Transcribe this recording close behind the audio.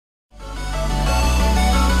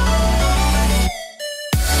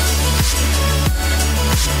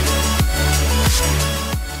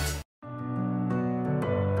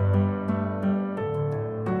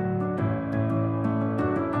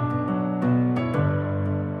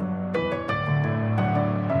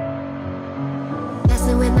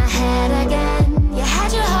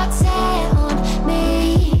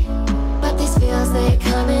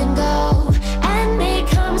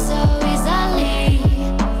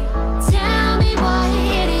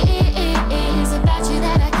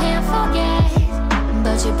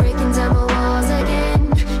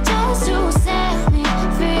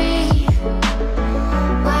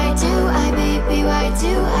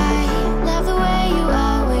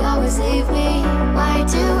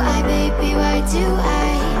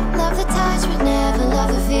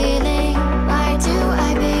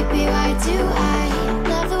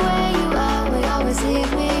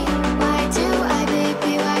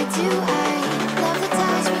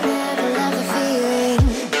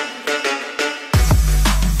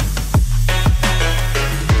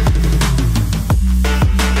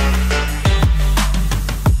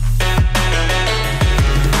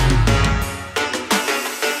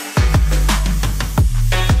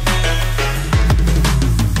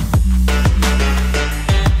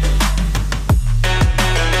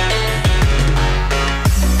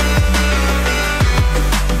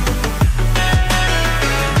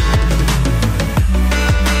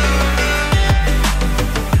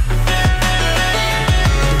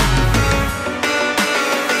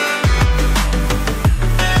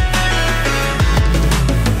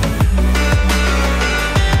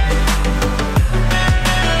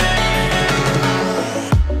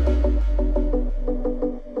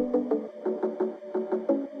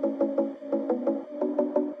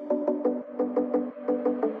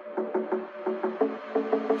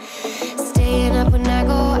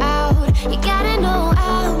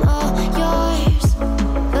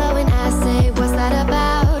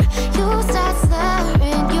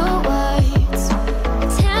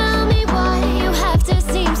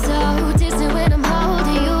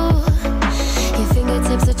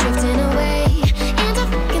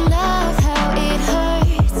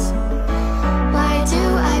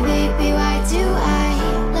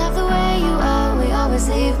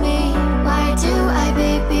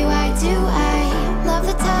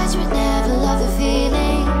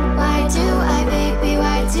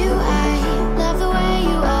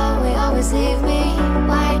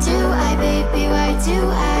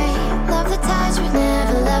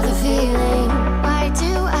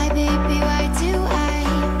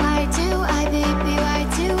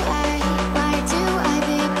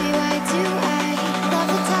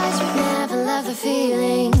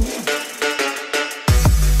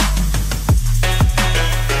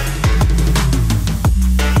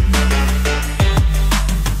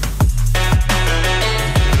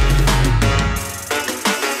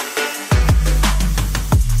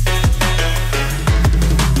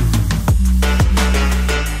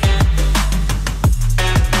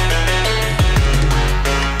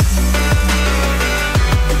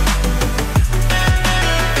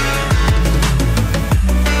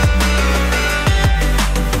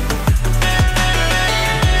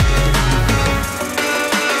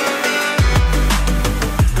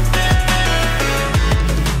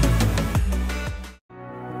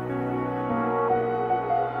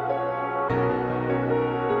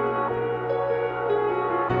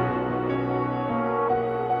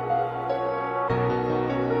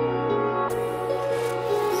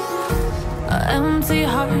Empty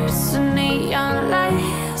hearts and neon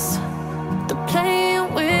lights, they're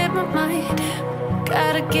playing with my mind.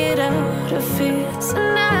 Gotta get out of here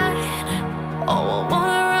tonight. Oh, I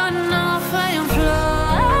wanna run off and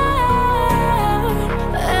fly,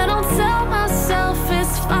 and I'll tell myself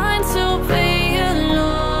it's fine to be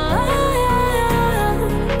alone,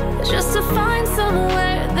 just to find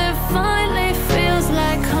somewhere that finally feels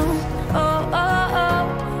like home. Oh, oh, oh.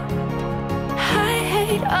 I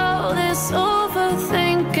hate all this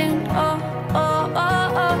overthinking. Oh, oh,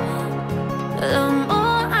 oh, oh. The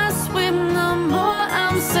more I swim, the more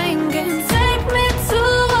I'm sinking. Take me to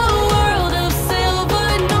a world of silver.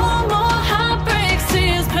 No more heartbreaks,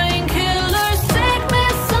 tears, painkillers. Take me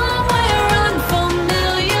somewhere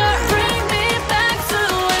unfamiliar. Bring me back to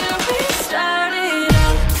where we started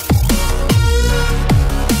out.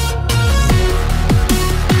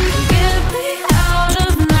 Get me out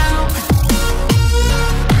of now,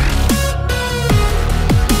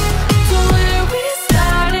 to where we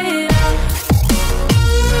started out.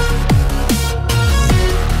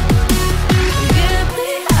 Get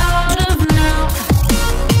me out of now,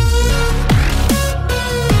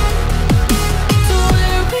 to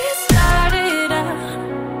where we started out.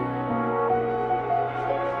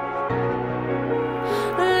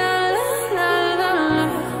 La la la la la,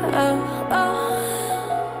 oh, oh.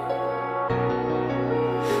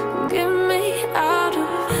 Get me out of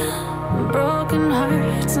broken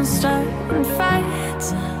hearts and starting fights,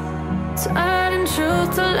 turning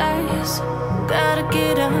truth to lies. Gotta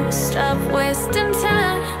get up, stop wasting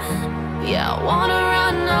time. Yeah, I wanna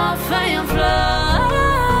run off and fly,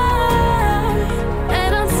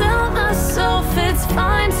 and I'll tell myself it's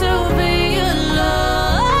fine to be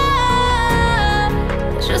alone,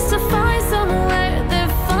 just to find somewhere that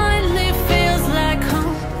finally feels like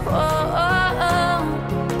home. Oh, oh, oh.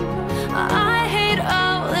 I hate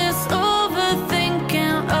all this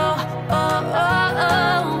overthinking. Oh, oh, oh,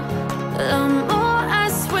 oh. The more I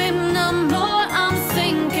swim, the more I'm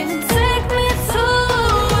sinking. Take me to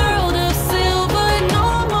a world of silver. No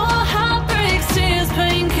more heartbreaks, tears,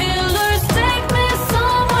 painkillers. Take me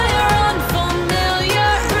somewhere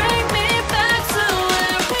unfamiliar. Bring me back to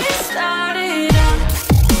where we started out.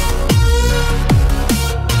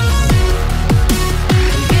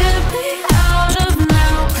 Get me out of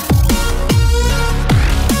now,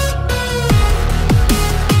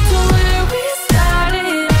 to where we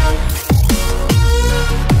started out.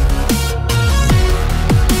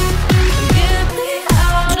 Get me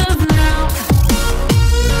out of now,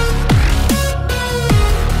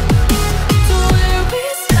 to where we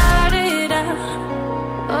started out.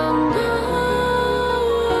 Oh no,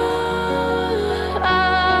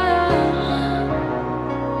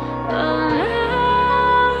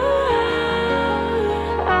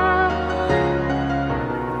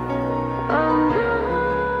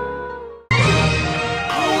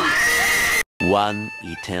 One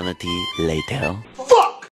eternity later.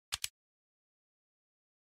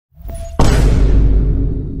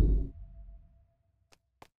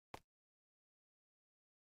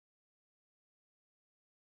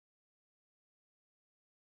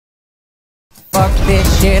 Fuck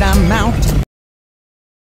this shit, I'm out.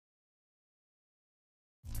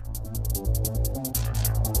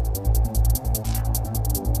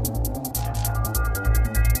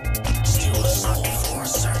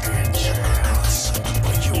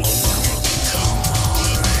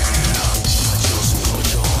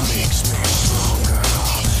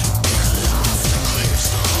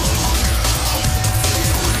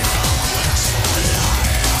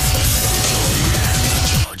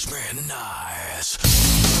 Judgment eyes.